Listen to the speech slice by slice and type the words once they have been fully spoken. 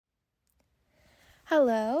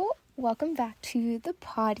Hello, welcome back to the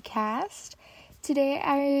podcast. Today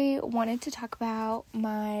I wanted to talk about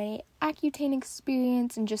my accutane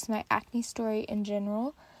experience and just my acne story in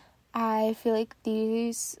general. I feel like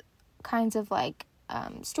these kinds of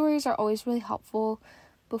stories are always really helpful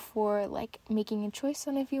before making a choice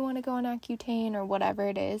on if you want to go on accutane or whatever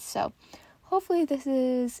it is. So hopefully this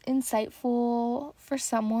is insightful for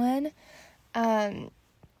someone, or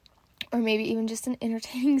maybe even just an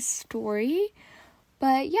entertaining story.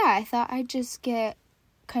 But yeah, I thought I'd just get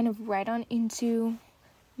kind of right on into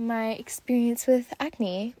my experience with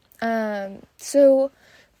acne. So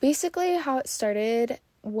basically how it started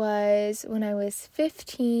was when I was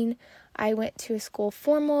 15, I went to a school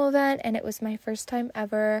formal event, and it was my first time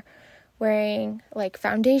ever wearing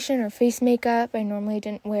foundation or face makeup. I normally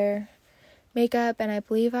didn't wear makeup, and I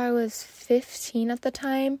believe I was 15 at the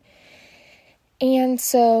time. And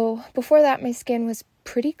so before that, my skin was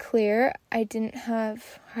pretty clear. I didn't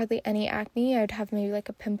have hardly any acne. I'd have maybe a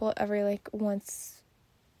pimple every once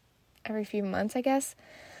every few months, I guess.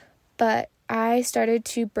 But I started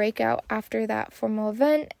to break out after that formal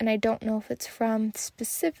event, and I don't know if it's from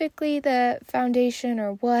specifically the foundation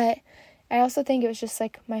or what. I also think it was just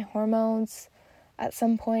my hormones at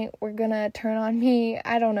some point were gonna turn on me.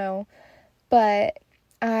 I don't know. But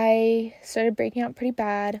I started breaking out pretty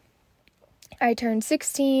bad. I turned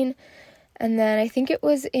 16, and then I think it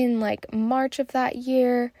was in March of that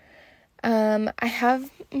year. I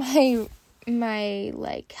have my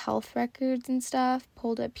health records and stuff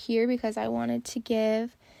pulled up here because I wanted to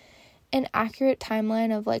give an accurate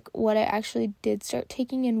timeline of what I actually did start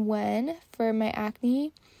taking and when for my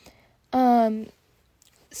acne.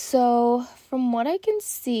 So from what I can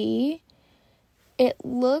see, it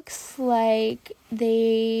looks like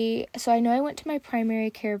so I know I went to my primary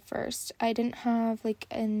care first. I didn't have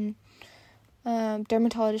an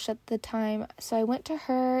dermatologist at the time, so I went to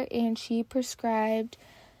her and she prescribed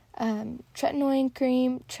tretinoin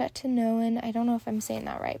cream, tretinoin, I don't know if I'm saying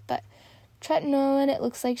that right, but tretinoin, it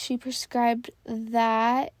looks like she prescribed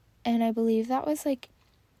that, and I believe that was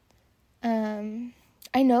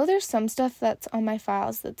I know there's some stuff that's on my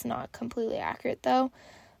files that's not completely accurate though.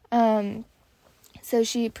 So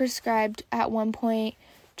she prescribed at one point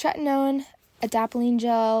tretinoin, adapalene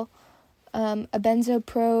gel, a benzo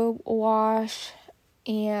pro wash,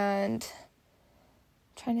 and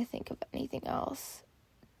I'm trying to think of anything else.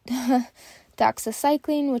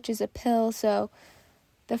 Doxycycline, which is a pill. So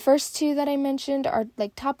the first two that I mentioned are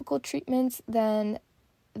topical treatments. Then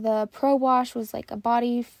the pro wash was a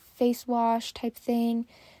body face wash type thing.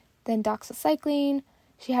 Then doxycycline,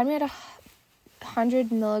 she had me at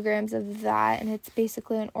 100 milligrams of that, and it's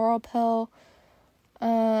basically an oral pill.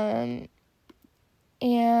 And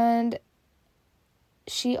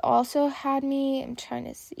she also had me, I'm trying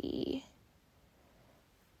to see,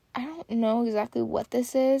 I don't know exactly what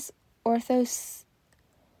this is, orthocycline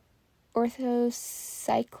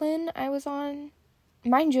I was on.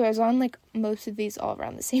 Mind you, I was on most of these all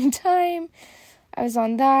around the same time. I was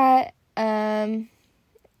on that, and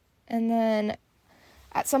then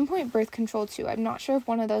at some point birth control too. I'm not sure if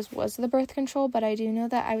one of those was the birth control, but I do know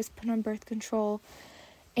that I was put on birth control.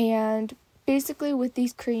 And basically with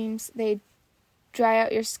these creams, they dry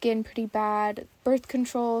out your skin pretty bad. Birth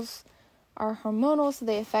controls are hormonal, so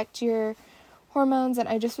they affect your hormones, and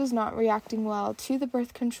I just was not reacting well to the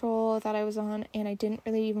birth control that I was on, and I didn't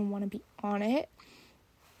really even want to be on it.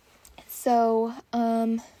 So,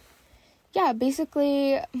 yeah,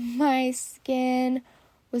 basically my skin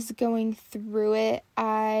was going through it.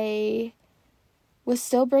 I was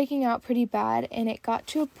still breaking out pretty bad, and it got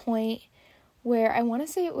to a point where I want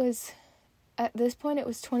to say at this point it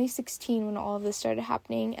was 2016 when all of this started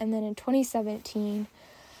happening, and then in 2017,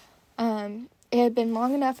 it had been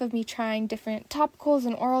long enough of me trying different topicals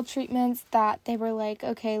and oral treatments that they were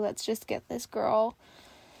okay, let's just get this girl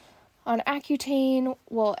on accutane.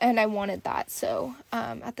 Well, and I wanted that, so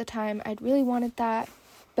at the time I'd really wanted that.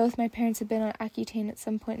 Both my parents had been on accutane at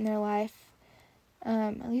some point in their life.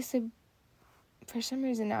 At least for some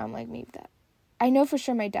reason now I'm maybe that. I know for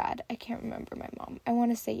sure my dad. I can't remember my mom. I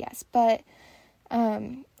want to say yes, but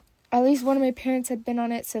at least one of my parents had been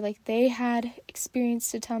on it, so they had experience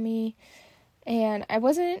to tell me, and I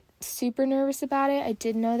wasn't super nervous about it. I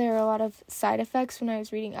did know there were a lot of side effects when I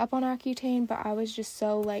was reading up on accutane, but I was just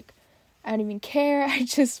so I don't even care. I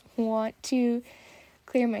just want to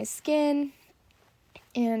clear my skin,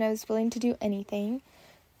 and I was willing to do anything.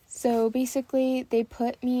 So basically they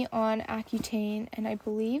put me on accutane, and I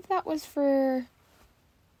believe that was for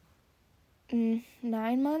 9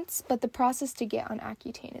 months, but the process to get on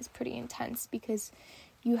accutane is pretty intense because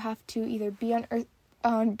you have to either be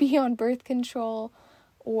on birth control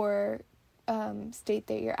or state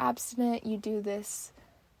that you're abstinent, you do this,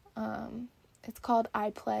 it's called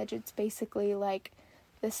I Pledge. It's basically like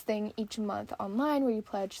this thing each month online where you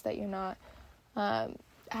pledge that you're not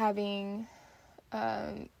having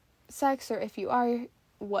sex, or if you are,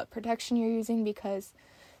 what protection you're using, because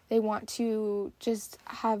they want to just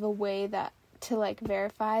have a way that to like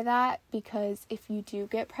verify that, because if you do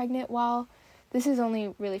get pregnant this is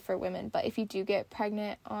only really for women, but if you do get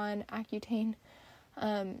pregnant on Accutane,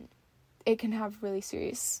 it can have really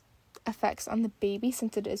serious effects on the baby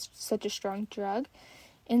since it is such a strong drug.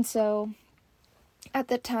 And so at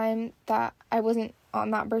the time that I wasn't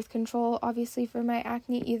on that birth control, obviously, for my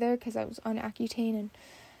acne either, because I was on Accutane, and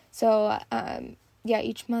so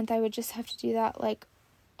each month I would just have to do that like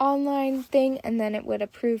online thing, and then it would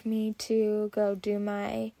approve me to go do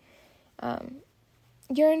my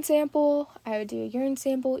urine sample. I would do a urine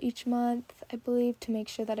sample each month, I believe, to make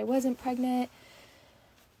sure that I wasn't pregnant,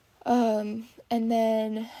 and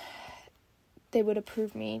then they would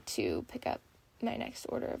approve me to pick up my next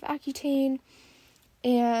order of Accutane.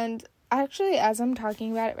 And actually, as I'm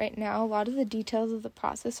talking about it right now, a lot of the details of the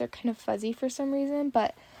process are kind of fuzzy for some reason,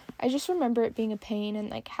 but I just remember it being a pain and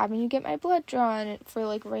like having to get my blood drawn for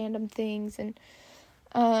like random things. And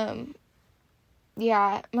my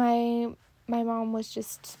mom was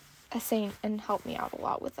just a saint and helped me out a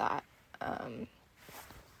lot with that.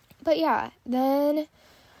 Then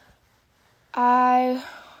I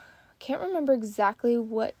can't remember exactly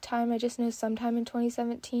what time. I just know sometime in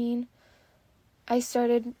 2017 I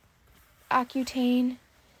started Accutane,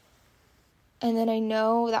 and then I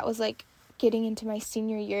know that was like getting into my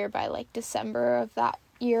senior year. By like December of that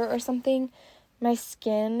year or something, my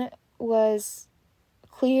skin was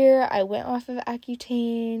clear. I went off of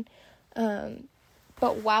Accutane,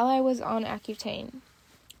 but while I was on Accutane,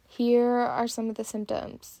 here are some of the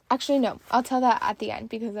symptoms. Actually, no, I'll tell that at the end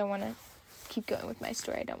because I want to keep going with my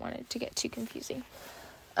story. I don't want it to get too confusing.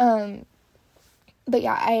 I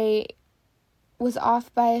was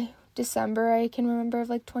off by December, I can remember, of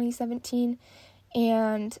like 2017,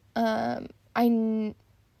 and I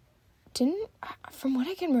didn't, from what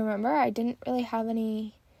I can remember, I didn't really have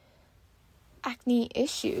any acne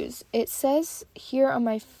issues. It says here on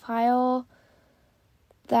my file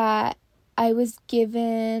that I was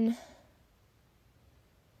given,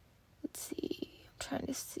 let's see, I'm trying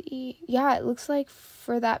to see, it looks like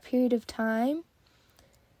for that period of time,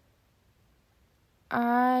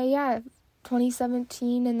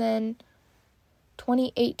 2017, and then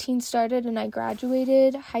 2018 started, and I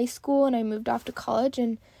graduated high school, and I moved off to college,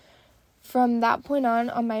 and from that point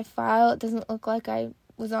on my file, it doesn't look like I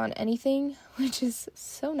was on anything, which is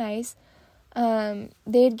so nice.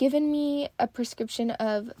 They had given me a prescription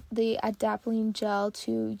of the adapalene gel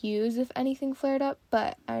to use if anything flared up,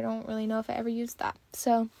 but I don't really know if I ever used that.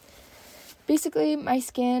 So basically, my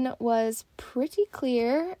skin was pretty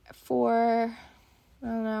clear for, I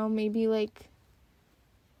don't know, maybe like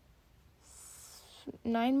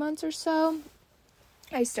 9 months or so.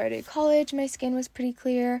 I started college, my skin was pretty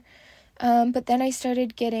clear, but then I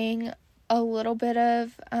started getting a little bit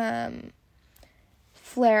of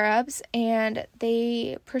flare-ups, and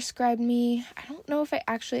they prescribed me, I don't know if I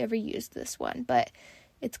actually ever used this one, but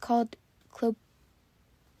it's called clobetasol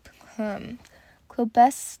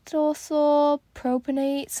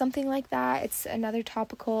propionate, something like that. It's another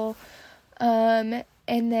topical, and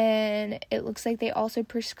then it looks like they also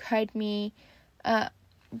prescribed me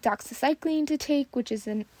doxycycline to take, which is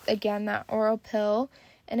again that oral pill,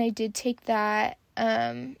 and I did take that,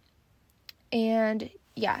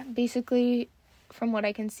 basically from what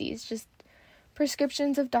I can see is just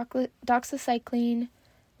prescriptions of doxycycline,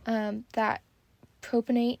 that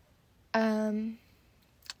propionate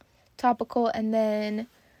topical, and then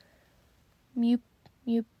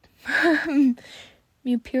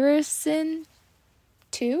mupirocin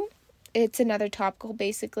 2. It's another topical,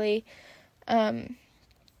 basically. So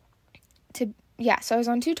I was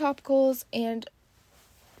on 2 topicals and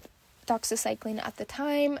doxycycline at the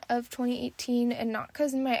time of 2018, and not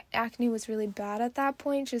because my acne was really bad at that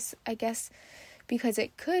point, just I guess because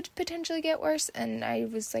it could potentially get worse, and I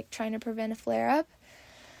was like trying to prevent a flare-up.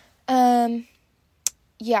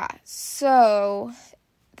 So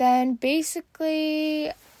then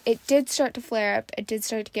basically it did start to flare up. It did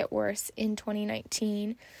start to get worse in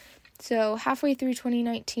 2019. So halfway through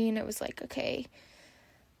 2019, it was like, okay,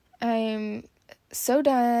 I'm so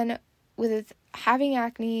done with having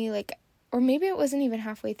acne, or maybe it wasn't even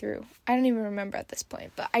halfway through. I don't even remember at this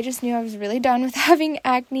point, but I just knew I was really done with having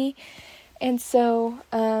acne. And so,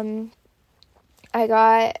 I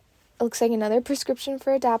got, it looks like, another prescription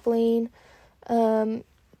for adapalene.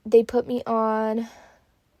 They put me on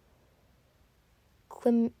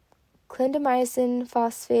clindamycin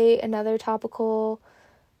phosphate, another topical.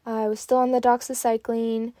 I was still on the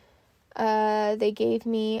doxycycline. They gave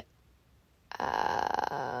me,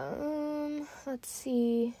 let's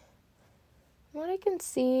see, what I can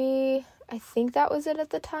see, I think that was it at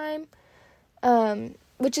the time,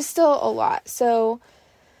 which is still a lot. So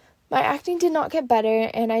my acne did not get better,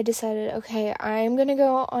 and I decided, okay, I'm going to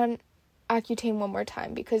go on Accutane one more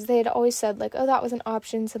time, because they had always said, like, oh, that was an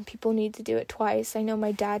option. Some people need to do it twice. I know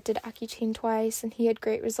my dad did Accutane twice, and he had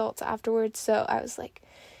great results afterwards, so I was like,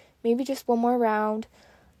 maybe just one more round.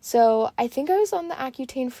 So I think I was on the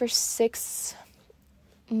Accutane for 6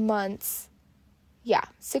 months. Yeah,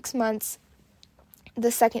 6 months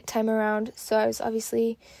the second time around. So I was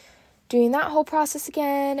obviously doing that whole process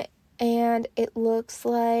again, and it looks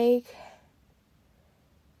like,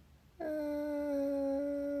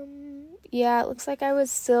 it looks like I was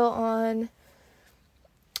still on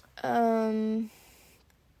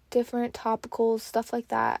different topicals, stuff like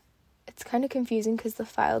that. It's kind of confusing because the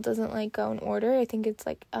file doesn't, like, go in order. I think it's,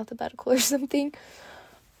 like, alphabetical or something.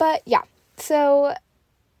 But, yeah. So,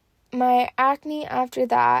 my acne after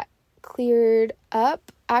that cleared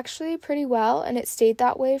up actually pretty well, and it stayed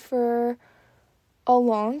that way for a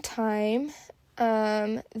long time.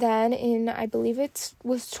 Then in, I believe it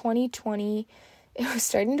was 2020, it was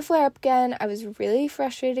starting to flare up again. I was really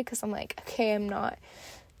frustrated because I'm like, okay, I'm not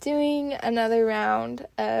doing another round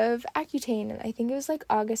of Accutane, and I think it was like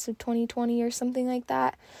August of 2020 or something like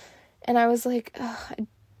that, and I was like, I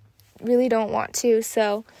really don't want to.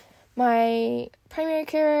 So my primary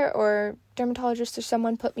care or dermatologist or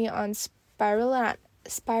someone put me on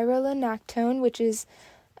spironolactone, which is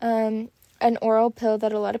an oral pill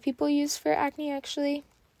that a lot of people use for acne, actually.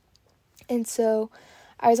 And so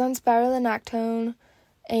I was on spironolactone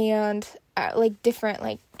and like different,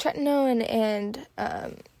 like tretinoin and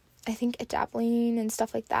I think adapalene and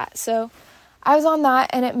stuff like that. So I was on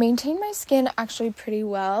that, and it maintained my skin actually pretty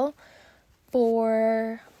well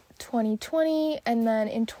for 2020. And then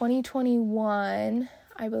in 2021,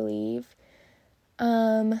 I believe,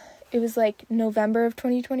 it was like November of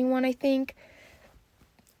 2021, I think,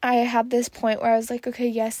 I had this point where I was like, okay,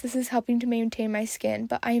 yes, this is helping to maintain my skin,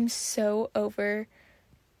 but I am so over,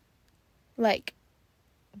 like,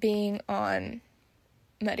 being on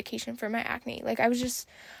medication for my acne. Like, I was just,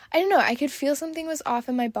 I don't know, I could feel something was off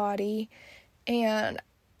in my body, and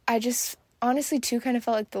I just, honestly, too, kind of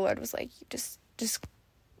felt like the Lord was like, just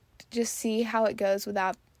see how it goes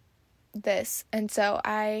without this. And so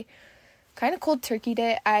I kind of cold turkeyed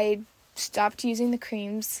it. I stopped using the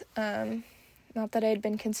creams, not that I had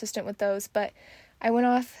been consistent with those, but I went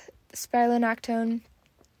off spironolactone,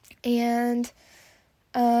 and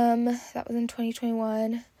that was in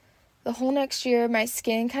 2021. The whole next year, my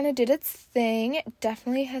skin kind of did its thing. It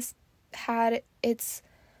definitely has had its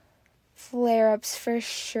flare-ups for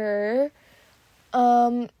sure.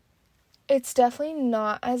 It's definitely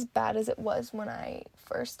not as bad as it was when I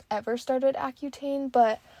first ever started Accutane,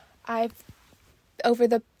 but I've, over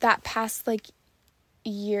that past, like,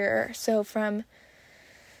 year, so from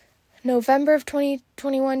November of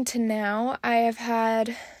 2021 to now, I have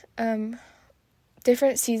had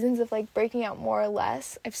different seasons of, like, breaking out more or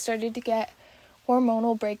less. I've started to get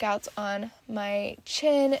hormonal breakouts on my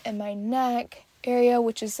chin and my neck area,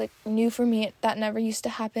 which is, like, new for me. That never used to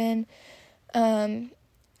happen. And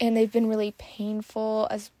they've been really painful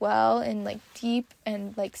as well, and, like, deep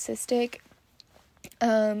and, like, cystic.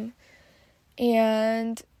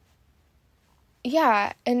 And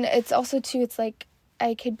yeah, and it's also too, it's like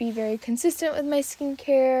I could be very consistent with my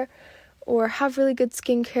skincare or have really good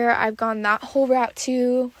skincare. I've gone that whole route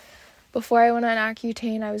too. Before I went on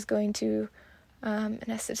Accutane, I was going to an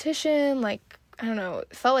esthetician, like, I don't know,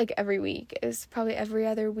 it felt like every week. It was probably every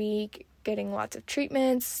other week, getting lots of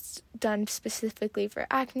treatments done specifically for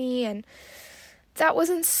acne, and that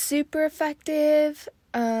wasn't super effective.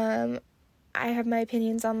 I have my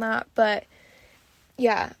opinions on that, but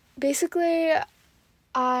yeah, basically,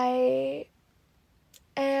 I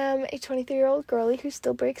am a 23-year-old girly who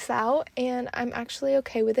still breaks out, and I'm actually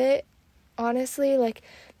okay with it. Honestly, like,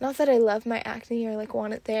 not that I love my acne or, like,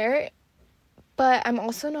 want it there, but I'm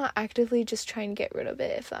also not actively just trying to get rid of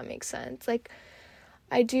it, if that makes sense. Like,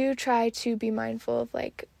 I do try to be mindful of,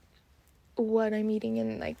 like, what I'm eating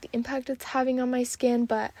and, like, the impact it's having on my skin,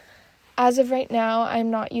 but as of right now, I'm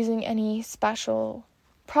not using any special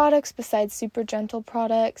products besides super gentle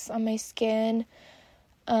products on my skin,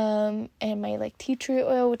 and my, like, tea tree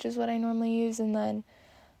oil, which is what I normally use, and then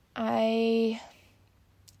I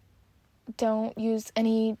don't use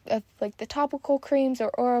any of, like, the topical creams or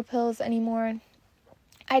oral pills anymore.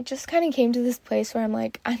 I just kind of came to this place where I'm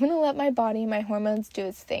like, I'm going to let my body, my hormones do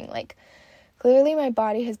its thing. Like, clearly my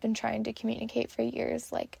body has been trying to communicate for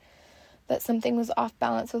years, like, that something was off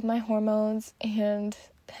balance with my hormones, and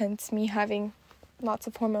hence me having lots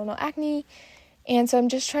of hormonal acne. And so I'm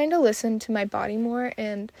just trying to listen to my body more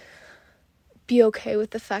and be okay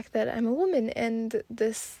with the fact that I'm a woman and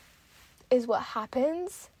this is what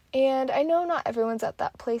happens. And I know not everyone's at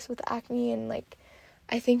that place with acne, and like,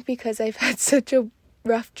 I think because I've had such a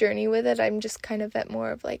rough journey with it, I'm just kind of at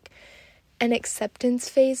more of like an acceptance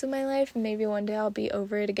phase of my life. Maybe one day I'll be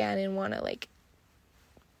over it again and want to like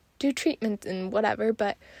do treatment and whatever,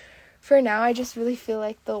 but for now I just really feel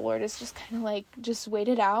like the Lord is just kind of like, just wait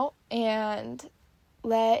it out and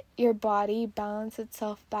let your body balance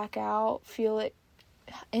itself back out, feel it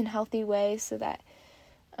in healthy ways, so that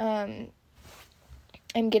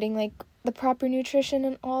I'm getting like the proper nutrition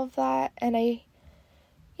and all of that. And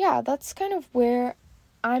that's kind of where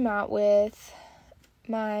I'm at with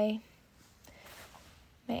my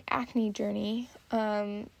acne journey.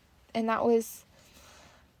 And that was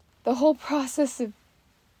the whole process of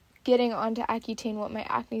getting onto Accutane, what my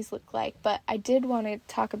acnes look like. But I did want to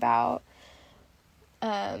talk about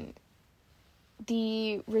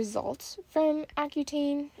the results from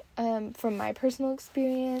Accutane, from my personal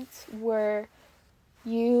experience, where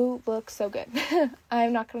you look so good.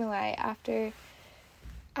 I'm not gonna lie, after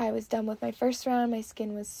I was done with my first round, my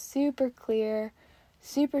skin was super clear,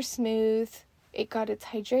 super smooth. It got its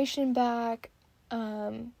hydration back.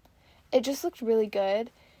 It just looked really good,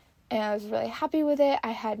 and I was really happy with it.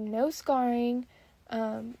 I had no scarring.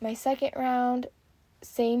 My second round,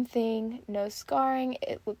 same thing, no scarring.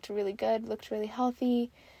 It looked really good, looked really healthy.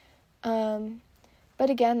 But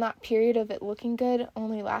again, that period of it looking good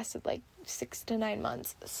only lasted like 6 to 9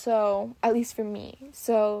 months. So, at least for me.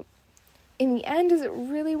 So, in the end, is it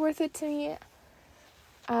really worth it to me?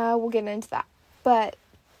 We'll get into that. But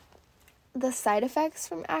the side effects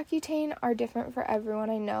from Accutane are different for everyone,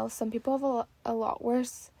 I know. Some people have a lot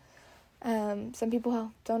worse. Some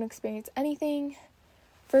people don't experience anything.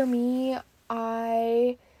 For me,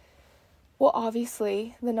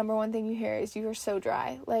 obviously, the number one thing you hear is you are so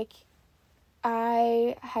dry. Like,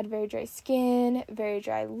 I had very dry skin, very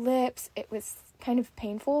dry lips. It was kind of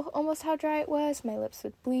painful almost how dry it was. My lips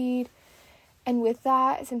would bleed. And with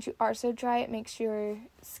that, since you are so dry, it makes your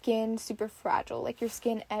skin super fragile, like your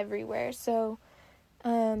skin everywhere. So,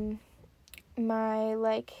 my,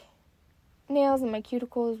 like, nails and my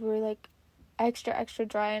cuticles were, like, extra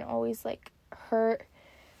dry and always, like, hurt.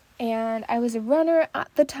 And I was a runner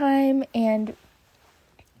at the time, and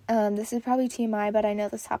this is probably TMI, but I know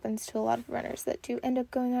this happens to a lot of runners that do end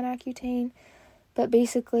up going on Accutane. But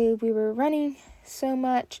basically, we were running so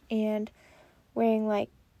much and wearing, like,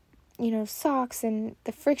 socks, and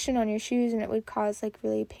the friction on your shoes, and it would cause, like,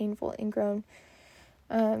 really painful ingrown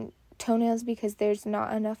toenails, because there's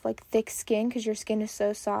not enough, like, thick skin, because your skin is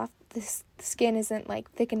so soft. The skin isn't, like,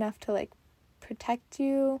 thick enough to, like, protect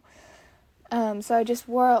you. So I just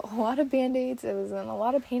wore a lot of Band-Aids. It was in a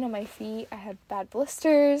lot of pain on my feet. I had bad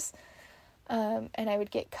blisters, and I would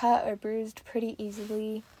get cut or bruised pretty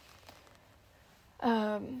easily.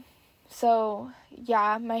 So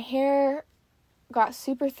yeah, my hair got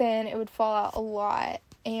super thin. It would fall out a lot.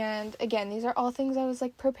 And again, these are all things I was,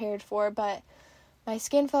 like, prepared for, but my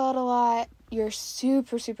skin fell out a lot. You're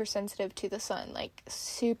super sensitive to the sun, like,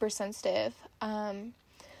 super sensitive.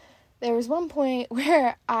 There was one point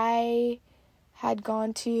where I had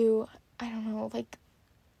gone to, I don't know, like,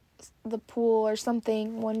 the pool or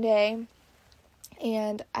something one day,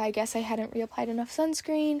 and I guess I hadn't reapplied enough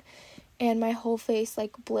sunscreen, and my whole face,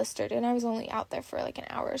 like, blistered, and I was only out there for, like, an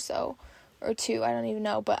hour or so, or 2, I don't even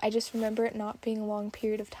know, but I just remember it not being a long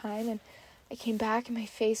period of time, and I came back, and my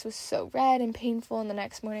face was so red and painful, and the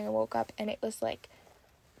next morning I woke up, and it was, like,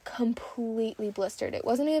 completely blistered. It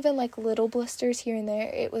wasn't even, like, little blisters here and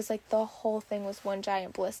there. It was, like, the whole thing was one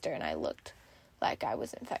giant blister, and I looked like I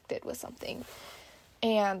was infected with something,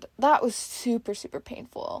 and that was super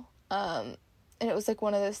painful. And it was, like,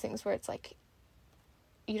 one of those things where it's, like,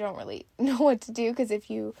 you don't really know what to do, because if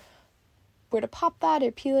you were to pop that or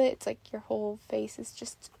peel it, it's, like, your whole face is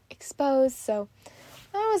just exposed. So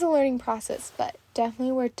that was a learning process, but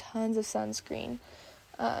definitely wear tons of sunscreen.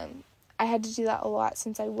 I had to do that a lot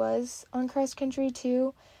since I was on cross country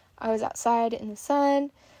too. I was outside in the sun,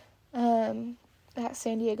 that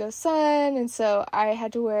San Diego sun, and so I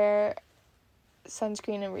had to wear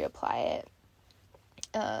sunscreen and reapply it.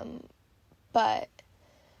 But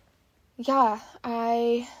yeah,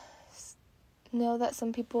 I know that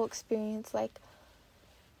some people experience like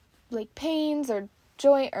pains or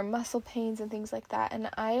joint or muscle pains and things like that. And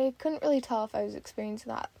I couldn't really tell if I was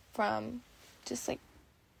experiencing that from just, like,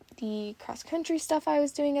 the cross-country stuff I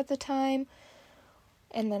was doing at the time.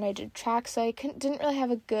 And then I did track, so I didn't really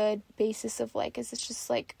have a good basis of, like, is this just,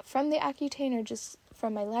 like, from the accutane or just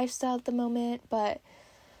from my lifestyle at the moment. But,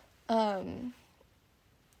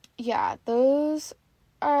 yeah, those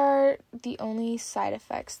are the only side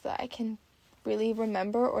effects that I can really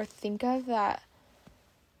remember or think of. That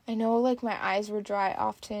I know, like, my eyes were dry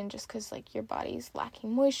often just because, like, your body's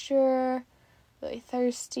lacking moisture, really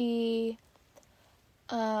thirsty.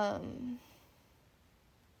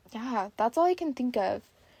 Yeah, that's all I can think of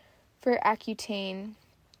for Accutane.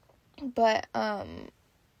 But,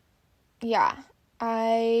 yeah,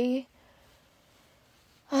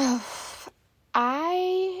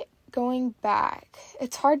 going back,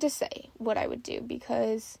 it's hard to say what I would do,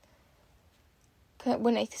 because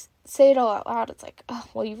when I say it all out loud, it's like, oh,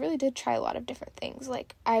 well, you really did try a lot of different things.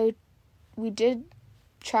 Like, we did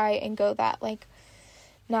try and go that, like,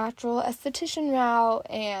 natural esthetician route,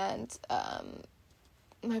 and,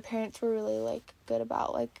 my parents were really, like, good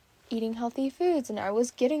about, like, eating healthy foods, and I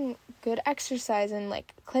was getting good exercise and,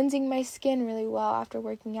 like, cleansing my skin really well after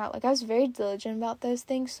working out. Like, I was very diligent about those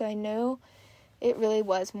things, so I know it really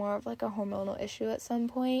was more of, like, a hormonal issue at some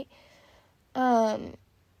point. But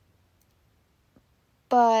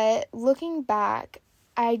looking back,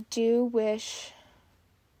 I do wish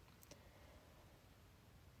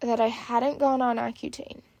that I hadn't gone on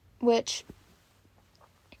Accutane, which,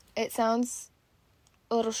 it sounds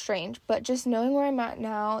a little strange, but just knowing where I'm at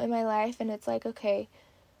now in my life, and it's like, okay,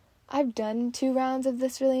 I've done 2 rounds of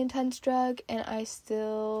this really intense drug, and I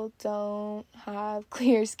still don't have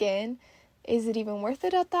clear skin. Is it even worth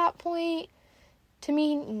it at that point? To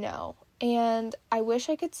me, no. And I wish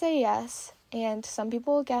I could say yes. And some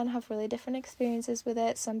people, again, have really different experiences with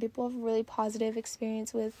it. Some people have a really positive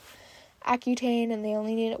experience with Accutane, and they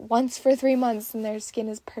only need it once for 3 months, and their skin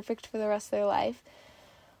is perfect for the rest of their life.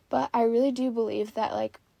 But I really do believe that,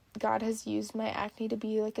 like, God has used my acne to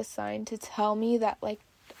be, like, a sign to tell me that, like,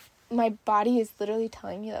 my body is literally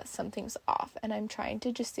telling me that something's off. And I'm trying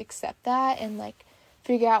to just accept that and, like,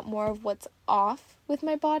 figure out more of what's off with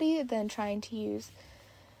my body than trying to use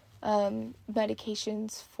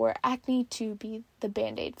medications for acne to be the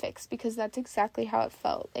Band-Aid fix, because that's exactly how it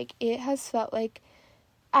felt. Like, it has felt like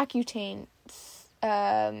Accutane,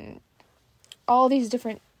 all these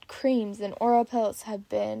different creams and oral pills have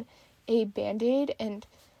been a Band-Aid and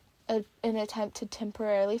an attempt to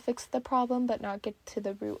temporarily fix the problem but not get to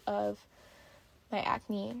the root of my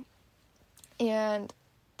acne. And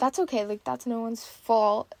that's okay, like, that's no one's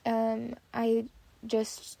fault. I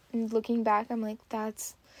just, looking back, I'm like,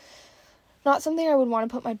 that's not something I would want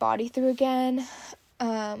to put my body through again.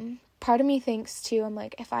 Part of me thinks, too, I'm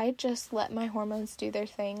like, if I just let my hormones do their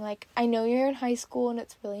thing, like, I know you're in high school and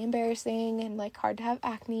it's really embarrassing and, like, hard to have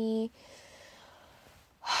acne.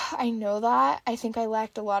 I know that. I think I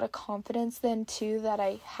lacked a lot of confidence then, too, that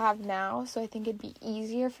I have now, so I think it'd be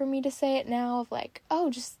easier for me to say it now of, like, oh,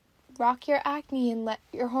 just rock your acne and let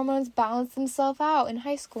your hormones balance themselves out in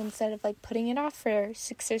high school instead of, like, putting it off for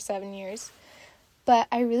 6 or 7 years. But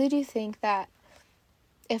I really do think that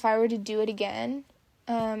if I were to do it again,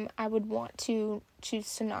 I would want to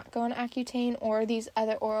choose to not go on Accutane or these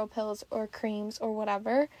other oral pills or creams or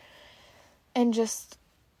whatever, and just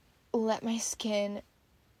let my skin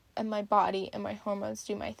and my body and my hormones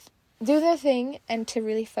do their thing, and to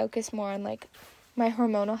really focus more on, like, my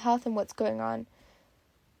hormonal health and what's going on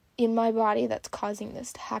in my body that's causing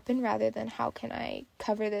this to happen, rather than how can I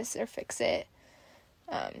cover this or fix it.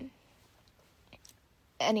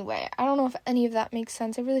 Anyway, I don't know if any of that makes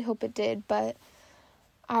sense. I really hope it did, but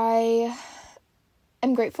I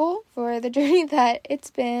am grateful for the journey that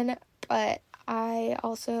it's been, but I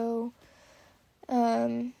also,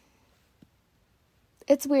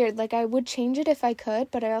 it's weird, like, I would change it if I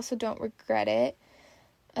could, but I also don't regret it.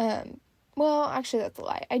 Well, actually, that's a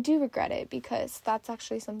lie. I do regret it, because that's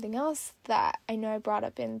actually something else that I know I brought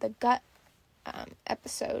up in the gut,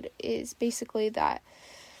 episode, is basically that,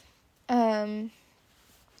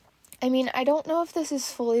 I mean, I don't know if this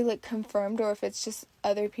is fully, like, confirmed or if it's just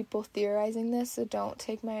other people theorizing this, so don't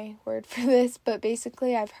take my word for this, but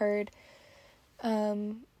basically I've heard,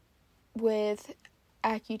 with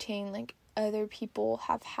Accutane, like, other people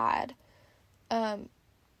have had,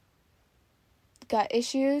 gut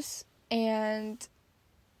issues, and,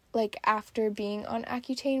 like, after being on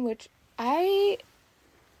Accutane, which I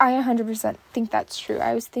 100% think that's true.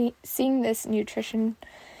 I was seeing this nutrition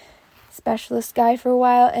specialist guy for a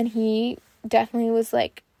while, and he definitely was,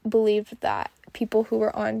 like, believed that people who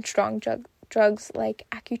were on strong drugs like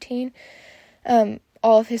Accutane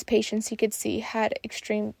all of his patients he could see had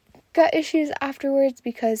extreme gut issues afterwards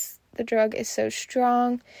because the drug is so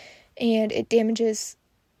strong and it damages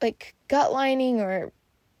like gut lining or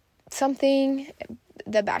something,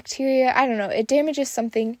 the bacteria, I don't know, it damages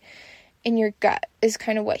something in your gut is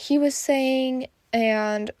kind of what he was saying.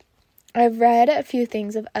 And I've read a few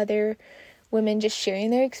things of other women just sharing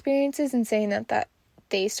their experiences and saying that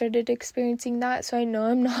they started experiencing that, so I know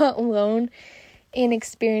I'm not alone in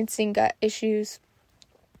experiencing gut issues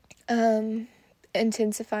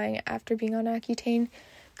intensifying after being on Accutane.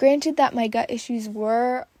 Granted that my gut issues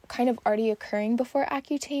were kind of already occurring before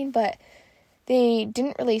Accutane, but they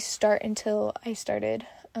didn't really start until I started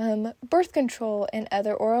birth control and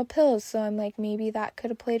other oral pills, so I'm like, maybe that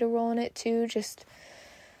could have played a role in it too, just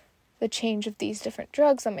the change of these different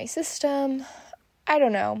drugs on my system. I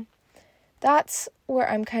don't know. That's where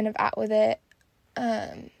I'm kind of at with it.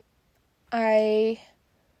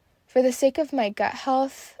 For the sake of my gut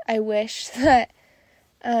health, I wish that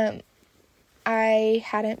I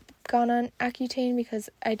hadn't gone on Accutane, because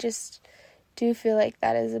I just do feel like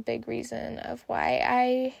that is a big reason of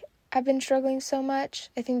why I've been struggling so much.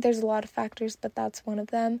 I think there's a lot of factors, but that's one of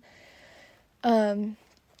them.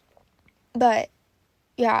 But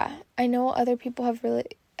yeah, I know other people have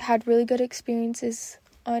had really good experiences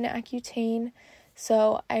on Accutane,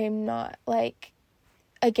 so I'm not like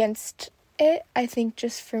against it. I think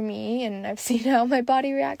just for me, and I've seen how my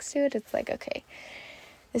body reacts to it, it's like, okay,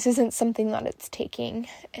 this isn't something that it's taking,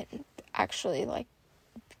 and actually, like,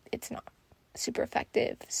 it's not super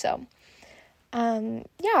effective. So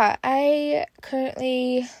yeah, I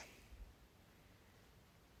currently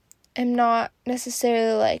am not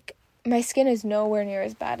necessarily like, my skin is nowhere near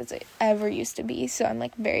as bad as it ever used to be, so I'm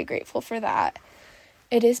like very grateful for that.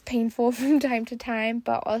 It is painful from time to time,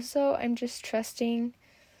 but also I'm just trusting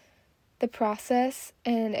the process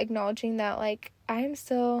and acknowledging that, like, I'm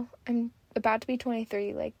about to be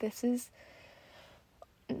 23. Like, this is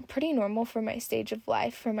pretty normal for my stage of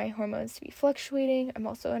life, for my hormones to be fluctuating. I'm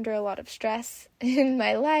also under a lot of stress in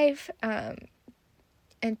my life, and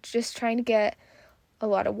just trying to get a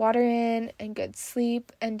lot of water in and good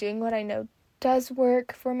sleep and doing what I know does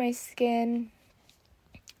work for my skin.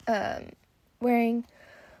 Wearing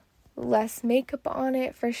less makeup on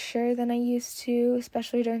it for sure than I used to,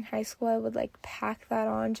 especially during high school. I would like pack that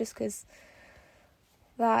on just because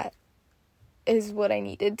that is what I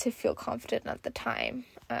needed to feel confident at the time.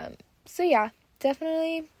 So yeah,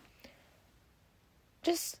 definitely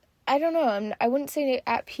just, I don't know, I wouldn't say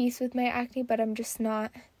at peace with my acne, but I'm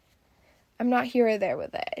not here or there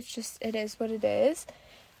with it. It's just, it is what it is.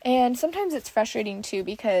 And sometimes it's frustrating too,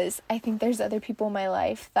 because I think there's other people in my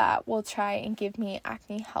life that will try and give me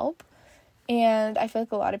acne help. And I feel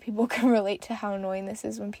like a lot of people can relate to how annoying this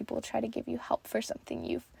is when people try to give you help for something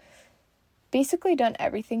you've basically done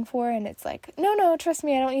everything for, and it's like, no, trust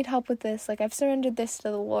me, I don't need help with this. Like, I've surrendered this to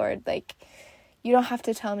the Lord. Like, you don't have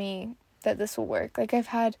to tell me that this will work. Like, I've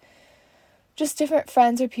had just different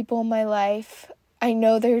friends or people in my life. I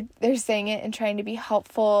know they're saying it and trying to be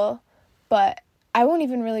helpful, but I won't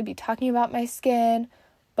even really be talking about my skin,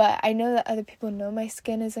 but I know that other people know my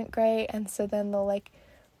skin isn't great, and so then they'll, like,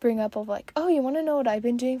 bring up of, like, oh, you want to know what I've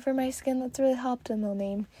been doing for my skin that's really helped, and they'll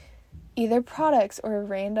name either products or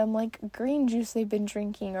random, like, green juice they've been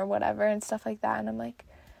drinking or whatever and stuff like that, and I'm like,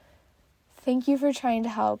 thank you for trying to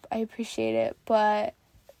help, I appreciate it, but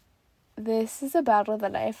this is a battle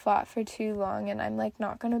that I fought for too long, and I'm, like,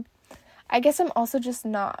 not gonna, I guess I'm also just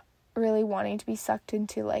not really wanting to be sucked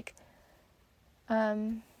into, like,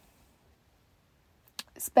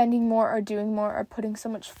 spending more or doing more or putting so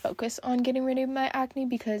much focus on getting rid of my acne,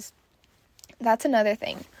 because that's another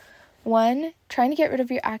thing. One, trying to get rid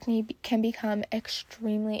of your acne can become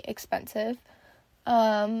extremely expensive.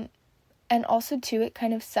 And also, too, it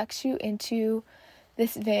kind of sucks you into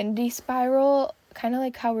this vanity spiral, kind of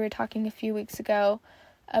like how we were talking a few weeks ago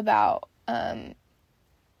about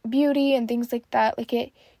beauty and things like that.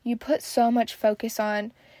 Like, you put so much focus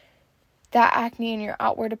on that acne and your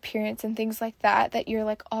outward appearance and things like that you're,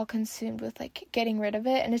 like, all consumed with, like, getting rid of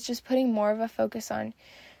it, and it's just putting more of a focus on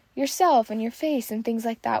yourself and your face and things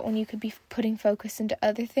like that when you could be putting focus into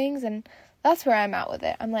other things. And that's where I'm at with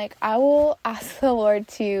it. I'm like, I will ask the Lord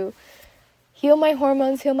to heal my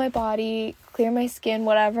hormones, heal my body, clear my skin,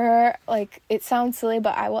 whatever. Like, it sounds silly,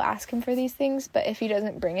 but I will ask him for these things. But if he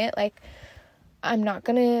doesn't bring it, like, I'm not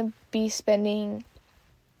gonna be spending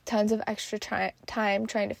tons of extra time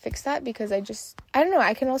trying to fix that, because I don't know,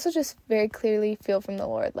 I can also just very clearly feel from the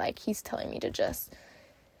Lord, like, he's telling me to just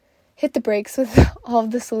hit the brakes with all of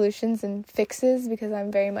the solutions and fixes, because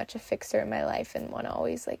I'm very much a fixer in my life and want to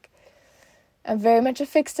always, like, I'm very much a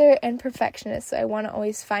fixer and perfectionist, so I want to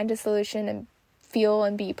always find a solution and feel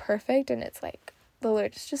and be perfect, and it's like the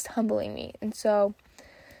Lord is just humbling me. And so,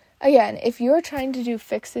 again, if you're trying to do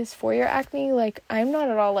fixes for your acne, like, I'm not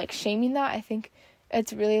at all, like, shaming that. I think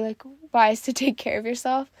it's really, like, wise to take care of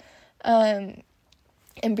yourself, and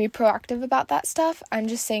be proactive about that stuff. I'm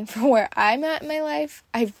just saying for where I'm at in my life,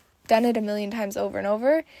 I've done it a million times over and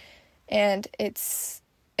over, and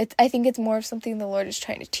I think it's more of something the Lord is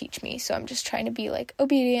trying to teach me, so I'm just trying to be, like,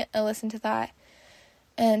 obedient and listen to that.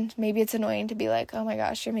 And maybe it's annoying to be like, oh my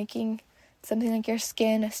gosh, you're making something like your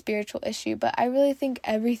skin a spiritual issue, but I really think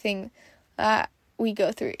everything that we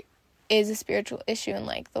go through is a spiritual issue, and,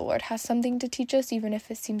 like, the Lord has something to teach us, even if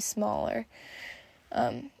it seems small or,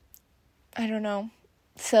 I don't know,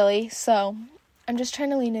 silly. So I'm just trying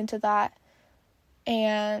to lean into that.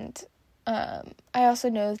 And I also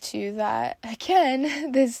know too that,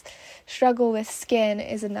 again, this struggle with skin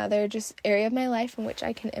is another just area of my life in which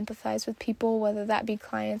I can empathize with people, whether that be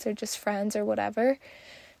clients or just friends or whatever.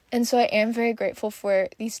 And so I am very grateful for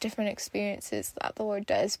these different experiences that the Lord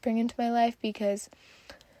does bring into my life, because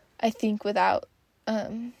I think without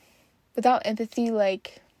empathy,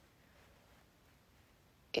 like,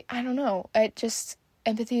 I don't know,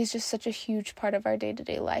 empathy is just such a huge part of our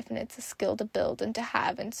day-to-day life, and it's a skill to build and to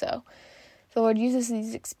have. And so the Lord uses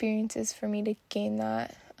these experiences for me to gain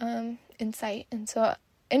that insight. And so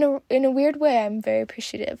in a weird way, I'm very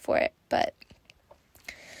appreciative for it. But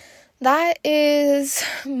that is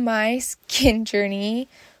my skin journey,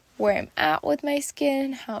 where I'm at with my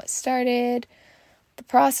skin, how it started, the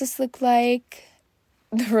process looked like,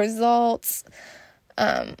 the results,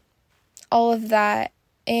 all of that.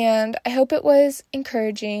 And I hope it was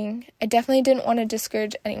encouraging. I definitely didn't want to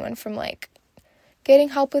discourage anyone from, like, getting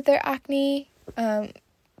help with their acne.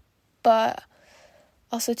 But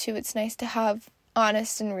also, too, it's nice to have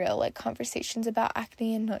honest and real, like, conversations about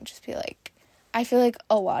acne, and not just be like, I feel like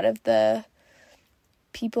a lot of the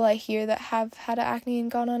people I hear that have had acne and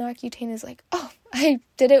gone on Accutane is like, oh, I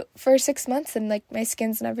did it for 6 months and, like, my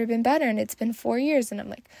skin's never been better, and it's been 4 years. And I'm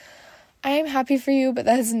like, I am happy for you, but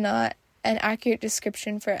that is not an accurate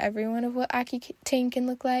description for everyone of what Accutane can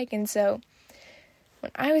look like. And so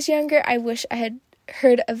when I was younger, I wish I had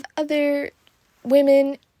heard of other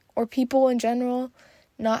women or people in general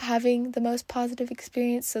not having the most positive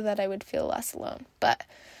experience, so that I would feel less alone. But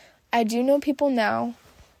I do know people now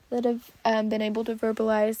that have been able to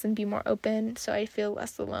verbalize and be more open, so I feel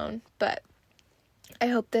less alone. But I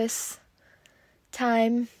hope this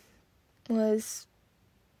time was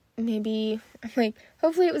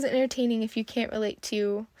hopefully it was entertaining if you can't relate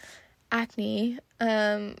to acne,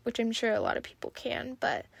 which I'm sure a lot of people can,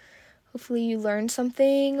 but hopefully you learned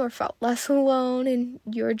something or felt less alone in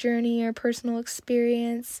your journey or personal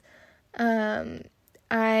experience.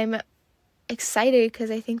 I'm excited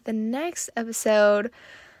because I think the next episode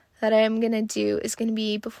that I'm going to do is going to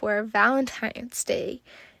be before Valentine's Day.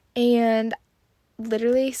 And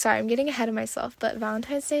literally, sorry, I'm getting ahead of myself, but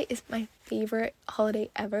Valentine's Day is my favorite holiday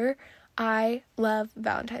ever. I love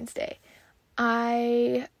Valentine's Day.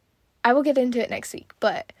 I will get into it next week,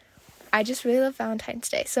 but I just really love Valentine's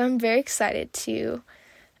Day. So I'm very excited to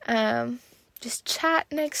just chat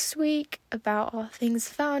next week about all things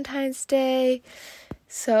Valentine's Day.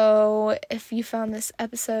 So if you found this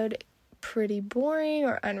episode pretty boring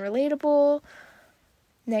or unrelatable,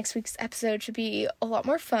 next week's episode should be a lot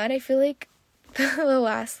more fun. I feel like the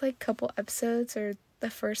last, like, couple episodes, or the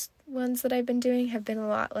first ones that I've been doing, have been a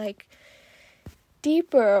lot, like,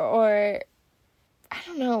 deeper, or I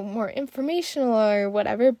don't know, more informational or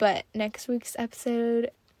whatever. But next week's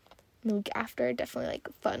episode, the week after, definitely, like,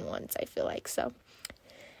 fun ones, I feel like. So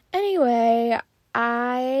anyway,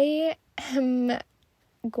 I am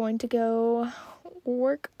going to go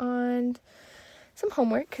work on some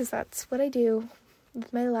homework, because that's what I do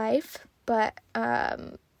with my life. But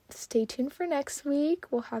stay tuned for next week.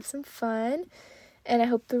 We'll have some fun, and I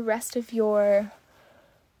hope the rest of your,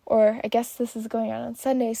 or I guess this is going on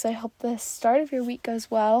Sunday, so I hope the start of your week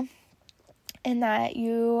goes well, and that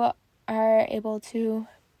you are able to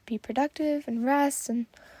be productive and rest and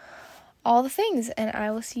all the things. And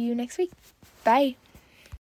I will see you next week. Bye.